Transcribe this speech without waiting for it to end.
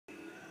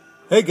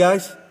Hey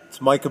guys, it's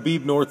Mike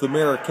Habib, North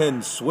American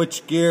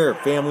Switchgear,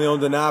 family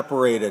owned and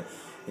operated,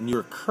 and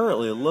you're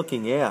currently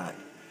looking at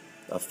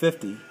a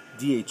 50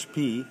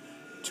 DHP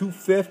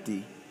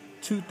 250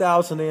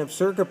 2000 amp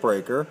circuit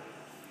breaker,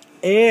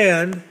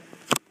 and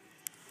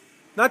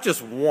not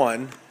just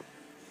one,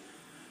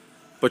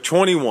 but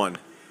 21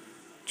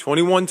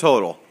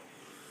 total.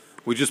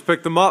 We just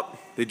picked them up.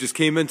 They just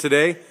came in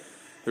today.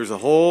 There's a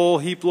whole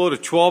heap load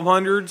of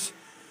 1200s,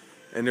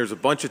 and there's a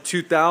bunch of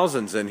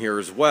 2000s in here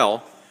as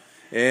well.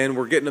 And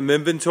we're getting them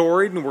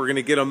inventoried, and we're going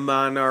to get them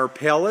on our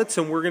pallets,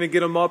 and we're going to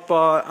get them up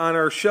on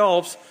our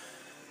shelves,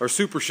 our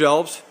super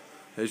shelves,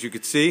 as you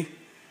can see.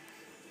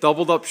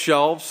 Doubled up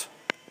shelves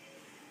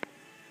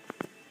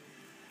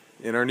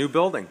in our new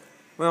building.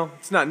 Well,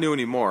 it's not new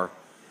anymore,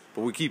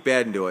 but we keep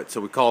adding to it, so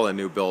we call it a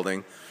new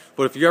building.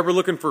 But if you're ever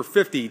looking for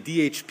 50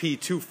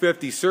 DHP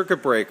 250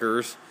 circuit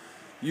breakers,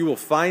 you will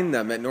find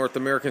them at North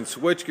American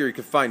Switchgear. You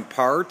can find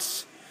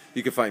parts,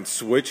 you can find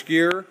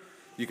switchgear,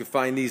 you can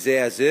find these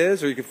as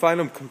is, or you can find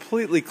them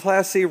completely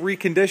Class A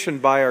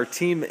reconditioned by our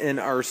team in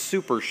our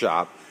super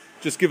shop.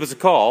 Just give us a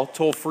call,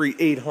 toll free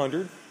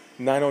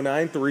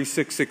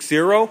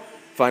 800-909-3660.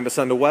 Find us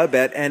on the web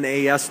at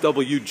naswgr.com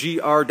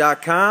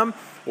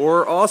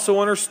or also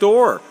on our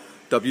store,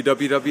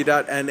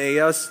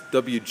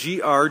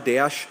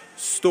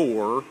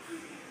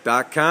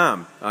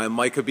 www.naswgr-store.com. I'm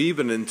Mike Habib,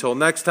 and until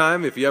next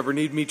time, if you ever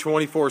need me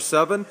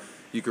 24/7,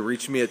 you can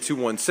reach me at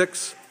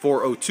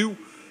 216-402-0507.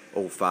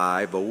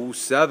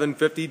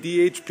 50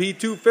 DHP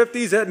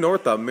 250s at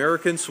North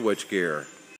American Switchgear.